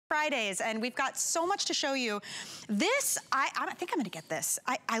Fridays, and we've got so much to show you. This, I think I'm gonna get this.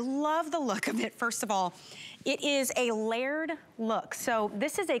 I love the look of it, first of all. It is a layered look. So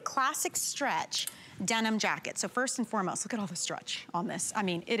this is a classic stretch denim jacket. So first and foremost, look at all the stretch on this. I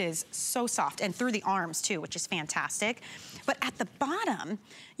mean, it is so soft, and through the arms too, which is fantastic. But at the bottom,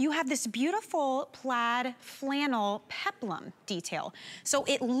 you have this beautiful plaid flannel peplum detail. So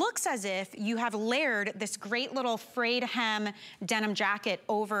it looks as if you have layered this great little frayed hem denim jacket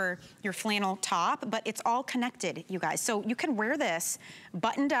over your flannel top, but it's all connected, you guys. So you can wear this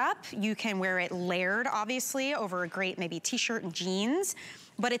buttoned up, you can wear it layered, obviously, over a great maybe t-shirt and jeans,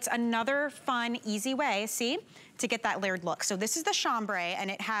 but it's another fun, easy way, see, to get that layered look. So this is the chambray,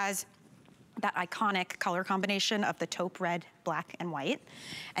 and it has that iconic color combination of the taupe red, black, and white.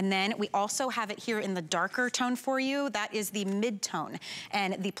 And then we also have it here in the darker tone for you. That is the mid-tone.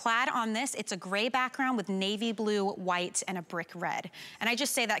 And the plaid on this, it's a gray background with navy blue, white, and a brick red. And I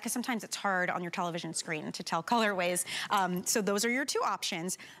just say that because sometimes it's hard on your television screen to tell colorways. So those are your two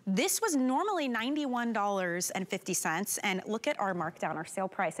options. This was normally $91.50. And look at our markdown, our sale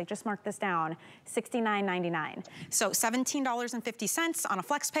price. I just marked this down, $69.99. So $17.50 on a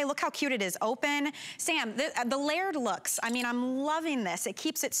flex pay. Look how cute it is, open. Sam, the layered looks, I mean, I'm loving this. It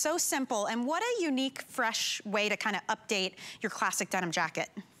keeps it so simple, and what a unique, fresh way to kind of update your classic denim jacket.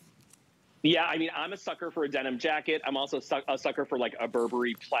 Yeah, I mean, I'm a sucker for a denim jacket. I'm also a sucker for like a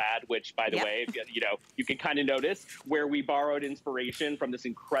Burberry plaid, which, by the way, you know, you can kind of notice where we borrowed inspiration from this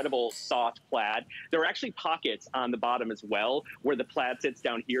incredible soft plaid. There are actually pockets on the bottom as well where the plaid sits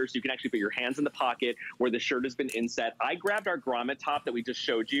down here, so you can actually put your hands in the pocket where the shirt has been inset. I grabbed our grommet top that we just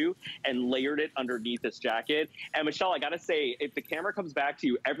showed you and layered it underneath this jacket. And Michelle, I gotta say, if the camera comes back to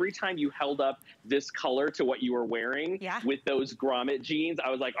you, every time you held up this color to what you were wearing with those grommet jeans, I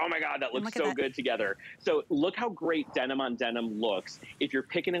was like, oh my God, that looks so good together. So look how great denim on denim looks. If you're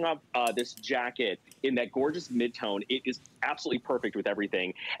picking up this jacket in that gorgeous mid-tone, it is absolutely perfect with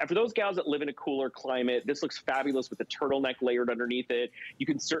everything. And for those gals that live in a cooler climate, this looks fabulous with the turtleneck layered underneath it. You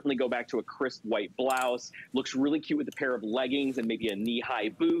can certainly go back to a crisp white blouse. Looks really cute with a pair of leggings and maybe a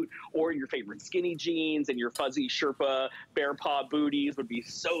knee-high boot, or your favorite skinny jeans and your fuzzy Sherpa bear paw booties would be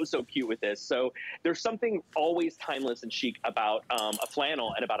so, so cute with this. So there's something always timeless and chic about a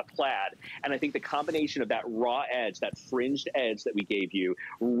flannel and about a plaid. And I think the combination of that raw edge, that fringed edge that we gave you,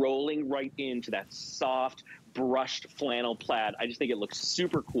 rolling right into that soft, brushed flannel plaid, I just think it looks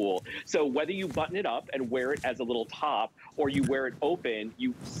super cool. So whether you button it up and wear it as a little top, or you wear it open,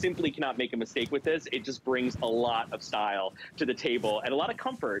 you simply cannot make a mistake with this. It just brings a lot of style to the table and a lot of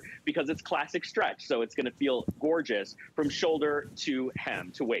comfort because it's classic stretch. So it's gonna feel gorgeous from shoulder to hem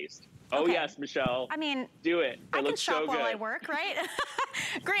to waist. Oh yes, Michelle. I mean, do it. I can shop while I work, right?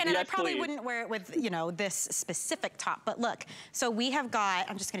 Granted, I probably wouldn't wear it with, you know, this specific top, but look, so we have got,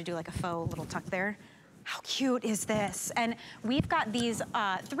 I'm just gonna do like a faux little tuck there. How cute is this? And we've got these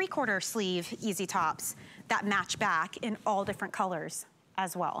 3/4 sleeve easy tops that match back in all different colors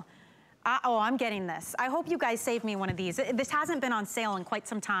as well. Oh, I'm getting this. I hope you guys save me one of these. This hasn't been on sale in quite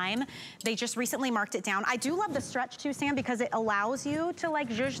some time. They just recently marked it down. I do love the stretch too, Sam, because it allows you to like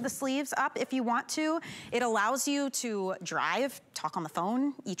zhuzh the sleeves up if you want to. It allows you to drive, talk on the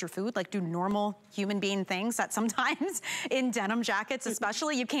phone, eat your food, like do normal human being things that sometimes in denim jackets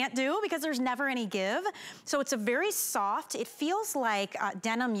especially you can't do because there's never any give. So it's a very soft, it feels like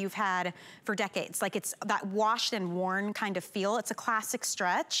denim you've had for decades. Like it's that washed and worn kind of feel. It's a classic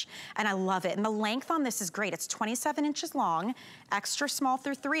stretch, and I love it. And the length on this is great. It's 27 inches long, extra small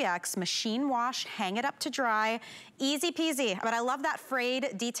through 3X, machine wash, hang it up to dry, easy peasy. But I love that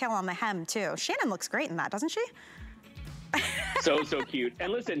frayed detail on the hem too. Shannon looks great in that, doesn't she? So, so cute.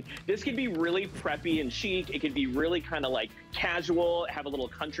 And listen, this could be really preppy and chic. It could be really kind of like casual, have a little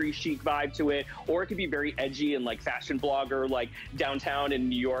country chic vibe to it, or it could be very edgy and like fashion blogger, like downtown in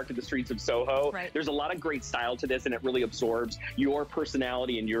New York in the streets of Soho. There's a lot of great style to this, and it really absorbs your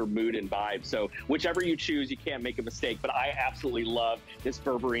personality and your mood and vibe. So whichever you choose, you can't make a mistake. But I absolutely love this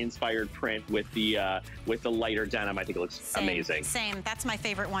Burberry-inspired print with the lighter denim. I think it looks amazing. Same. That's my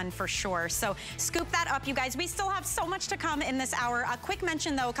favorite one for sure. So scoop that up, you guys. We still have so much to come in this hour. A quick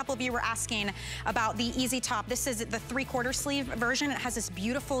mention though, a couple of you were asking about the easy top. This is the 3/4 sleeve version. It has this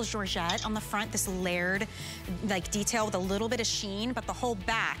beautiful georgette on the front, this layered like detail with a little bit of sheen, but the whole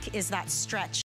back is that stretch